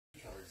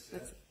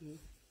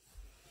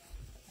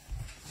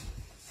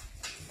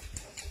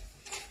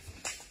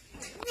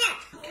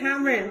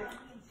Cameron.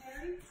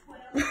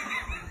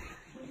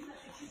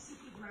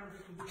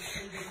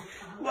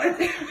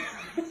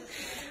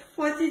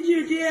 What did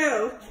you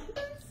do?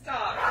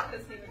 Stop. He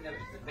doesn't even know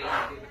she's a baby.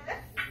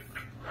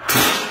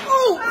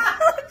 Oh!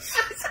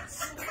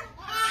 Jesus.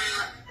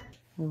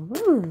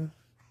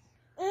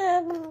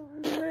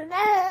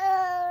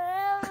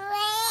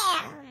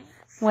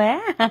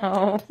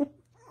 Wow.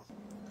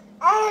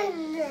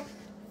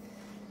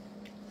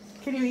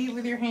 Can you eat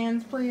with your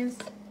hands, please?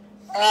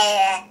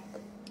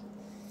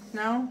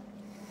 No?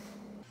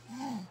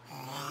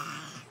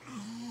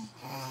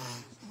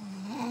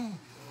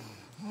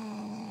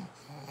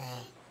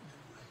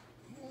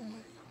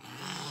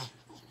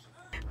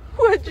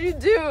 What'd you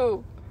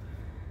do?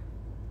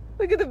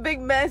 Look at the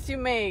big mess you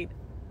made.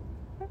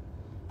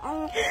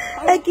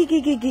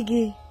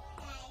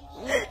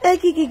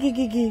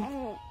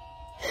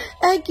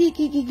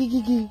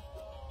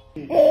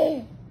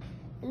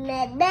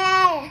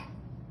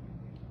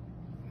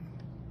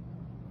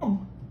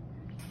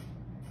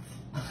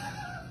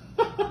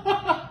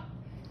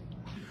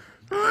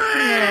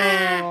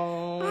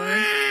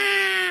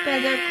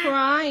 They're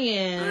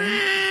crying.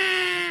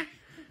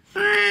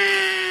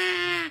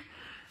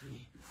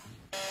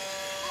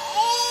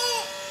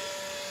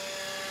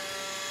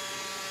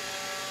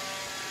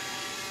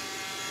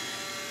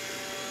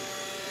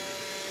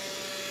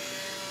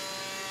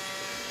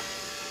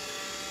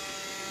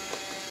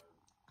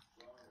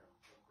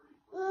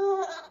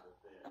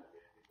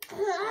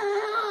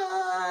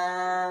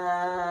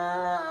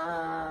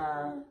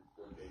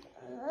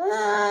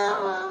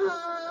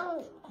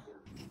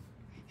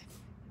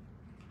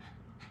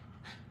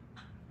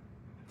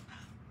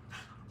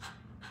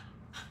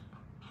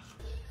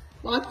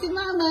 Walk to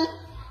mama.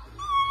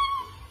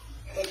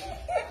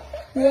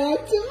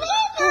 Walk to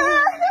mama.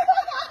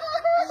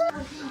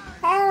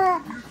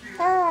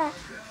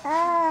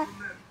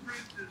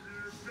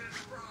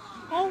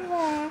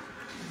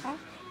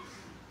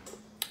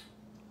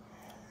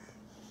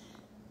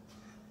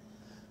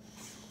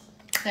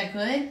 Is that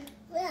good?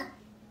 Yeah.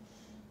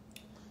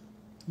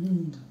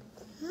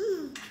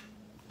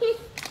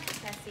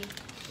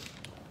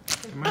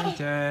 Come on,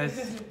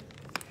 Tess.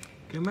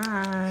 Come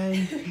on. Yeah,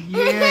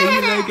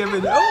 you like him.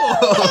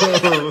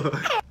 Oh!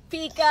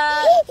 Pika!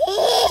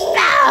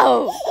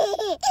 No!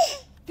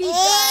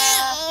 Pika!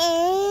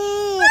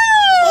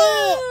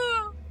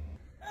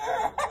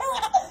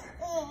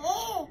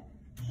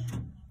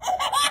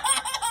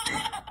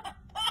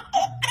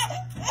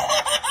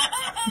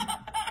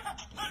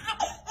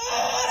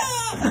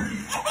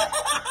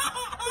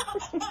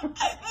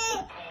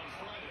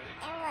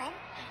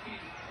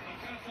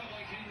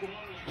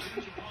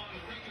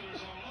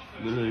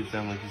 Literally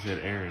sound like you said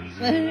Aaron.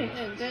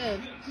 It did.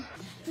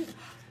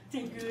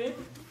 Good.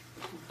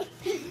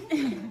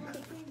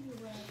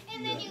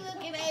 And then you look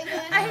at Ava.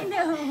 I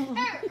know.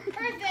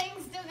 Her thing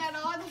still got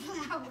all the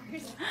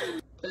flowers.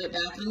 Put it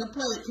back on the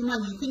plate. Come on,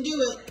 you can do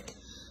it.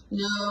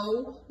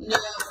 No, no.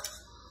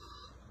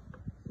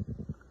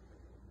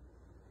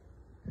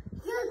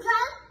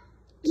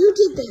 You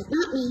did that,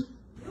 not me.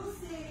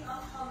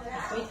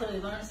 Wait till the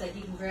bonus that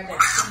you can grab that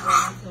finger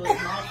into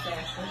his mouth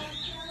faster.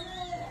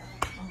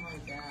 Oh my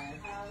God.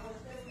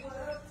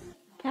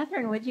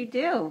 Catherine, what'd you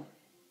do?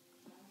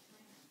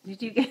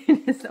 Did you get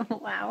into some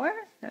flour?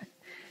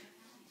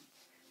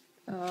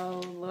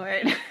 Oh,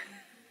 Lord.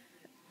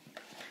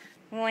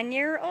 1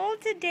 year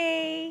old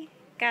today.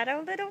 Got a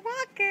little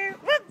walker.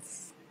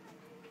 Whoops.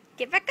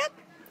 Get back up.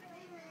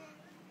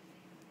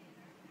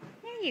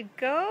 There you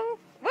go.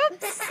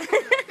 Whoops.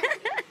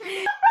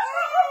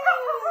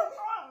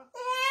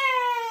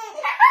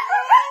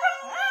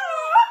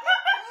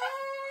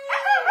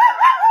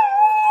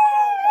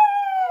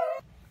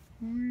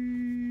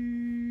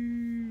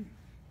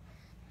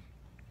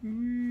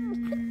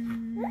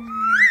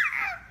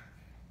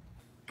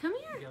 Come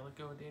here. Yeah, let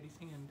go of Daddy's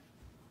hand.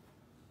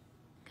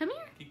 Come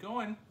here. Keep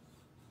going.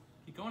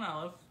 Keep going,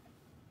 Olive.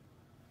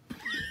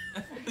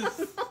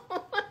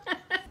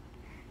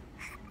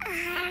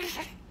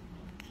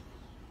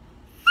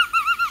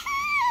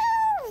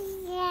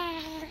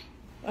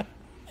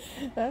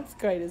 That's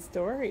quite a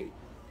story.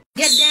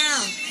 Get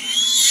down.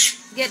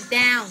 Get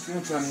down.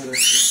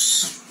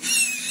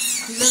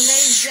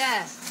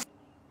 Malaysia.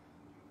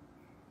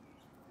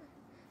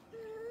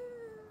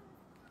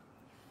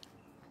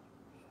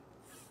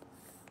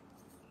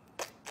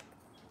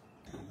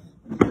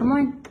 Come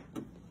on.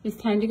 It's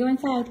time to go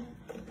inside.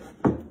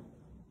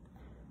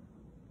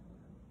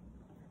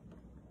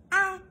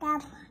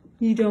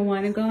 You don't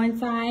want to go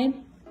inside?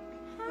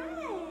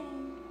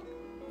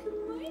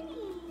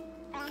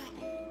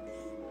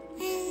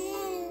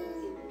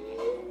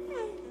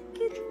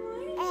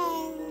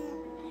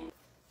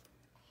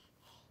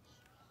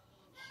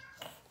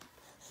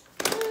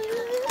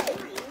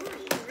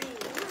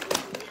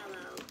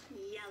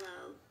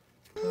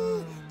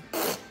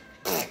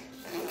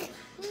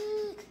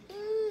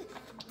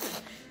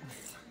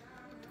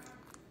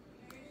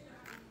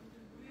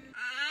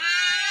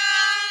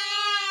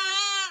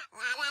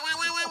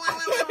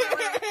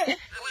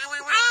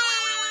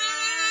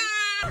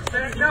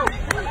 Come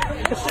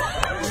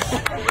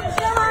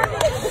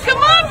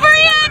on,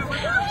 Brian!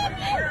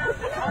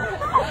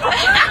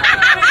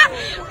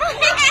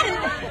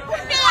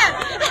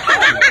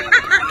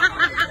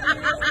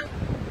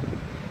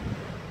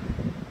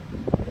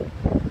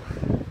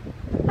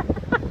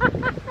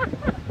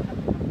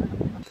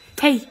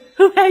 Hey,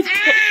 who had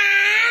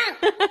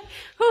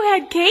who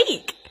had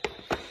cake?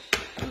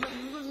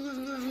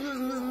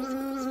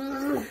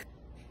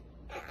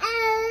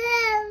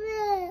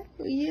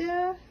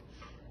 Yeah.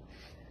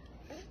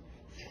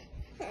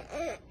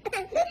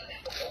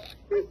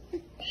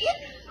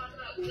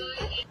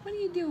 What are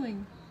you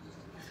doing?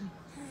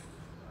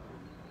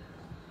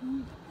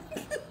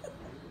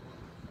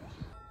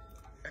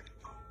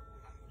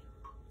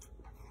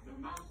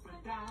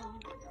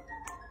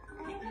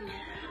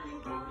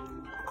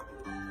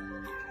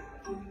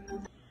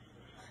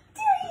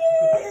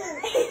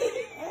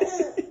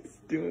 He's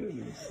doing it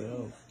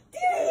himself.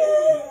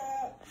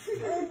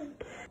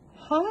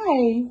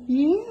 Hi.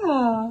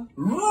 Yeah.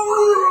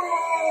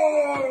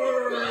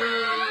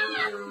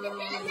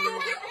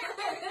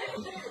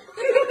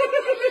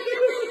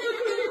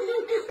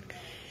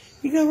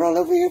 You gonna roll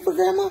over here for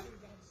Grandma?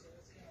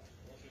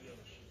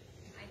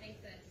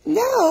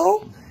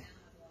 No.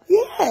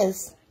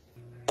 Yes.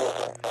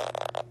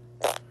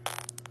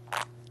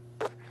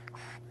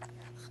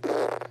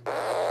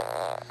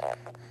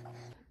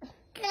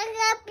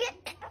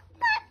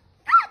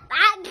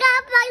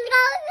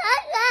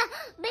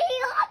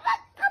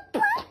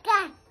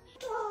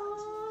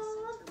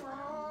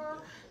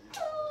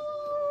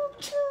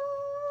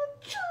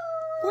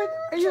 What?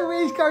 Are you a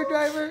race car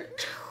driver?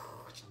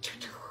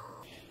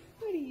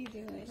 What are you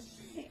doing?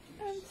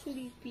 I'm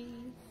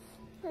sleepy.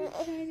 I'm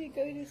trying to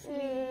go to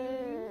sleep.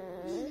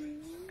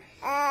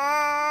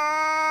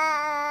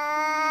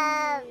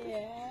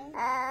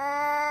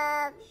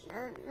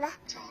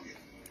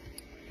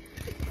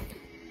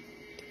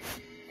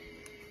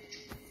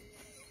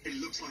 It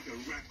looks like a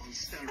rat on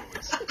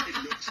steroids. It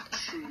looks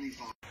truly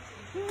vile.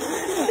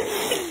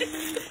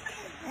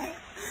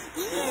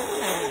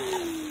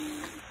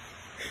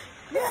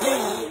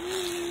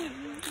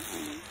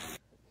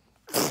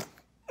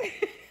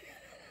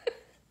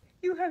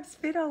 You have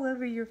spit all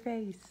over your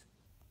face.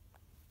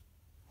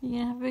 You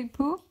gonna have a big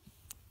poo?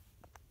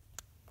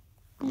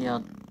 Yeah.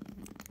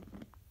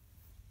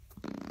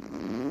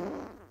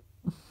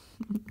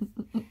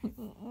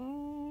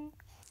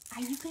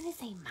 Are you gonna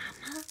say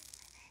mama?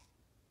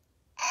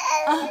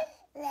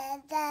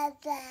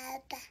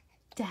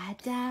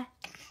 Dada?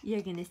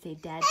 You're gonna say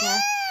dada?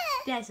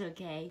 That's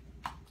okay.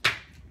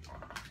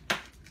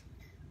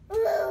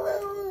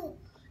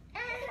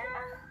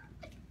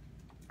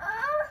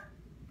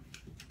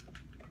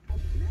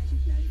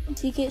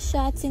 Do you get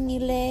shots in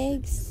your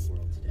legs?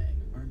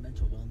 Our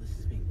mental wellness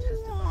is being tested.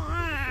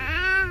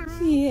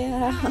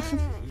 Yeah.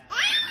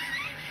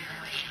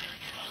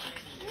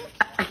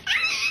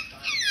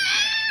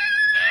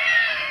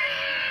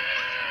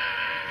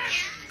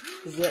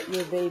 Is that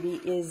your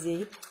baby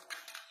Izzy?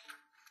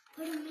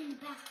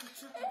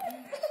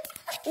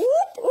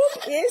 Oop,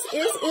 oop, is.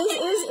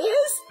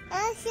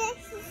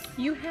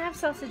 You have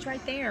sausage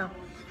right there.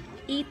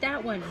 Eat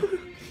that one.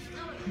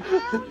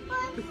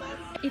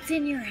 It's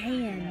in your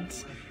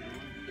hand.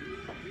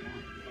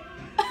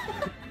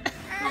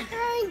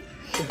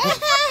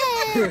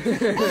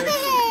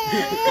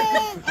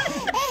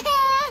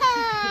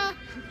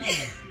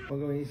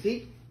 Wanna go in your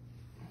seat?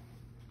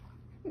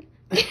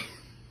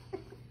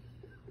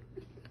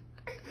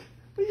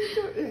 What are you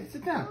doing? Here,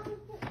 sit down.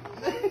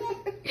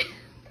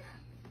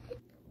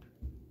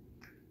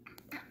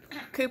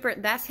 Cooper,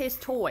 that's his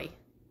toy.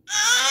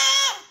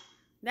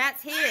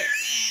 That's his.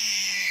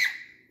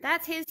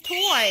 That's his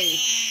toy.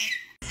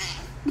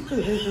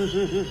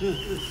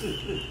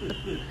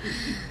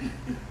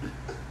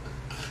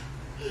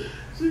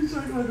 She's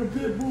acting like a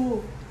pit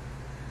bull.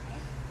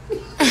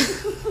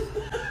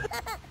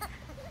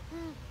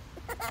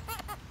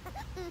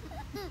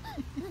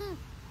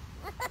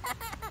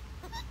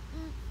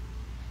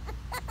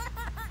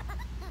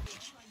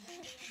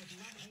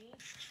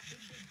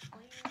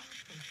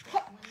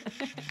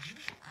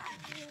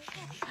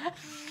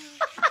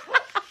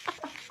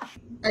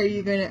 Are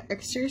you gonna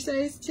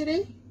exercise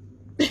today?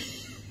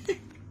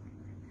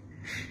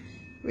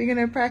 We're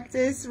gonna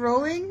practice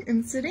rolling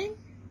and sitting?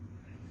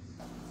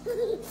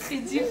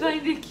 Did you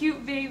find a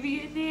cute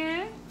baby in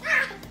there?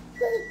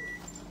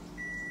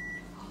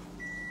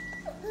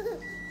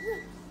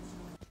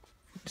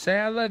 Say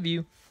I love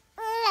you.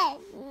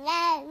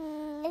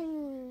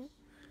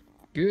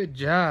 Good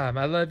job.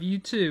 I love you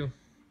too.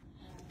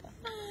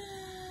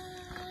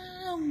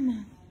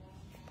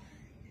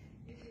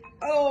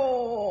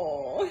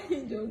 Oh,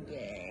 it's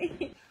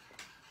okay.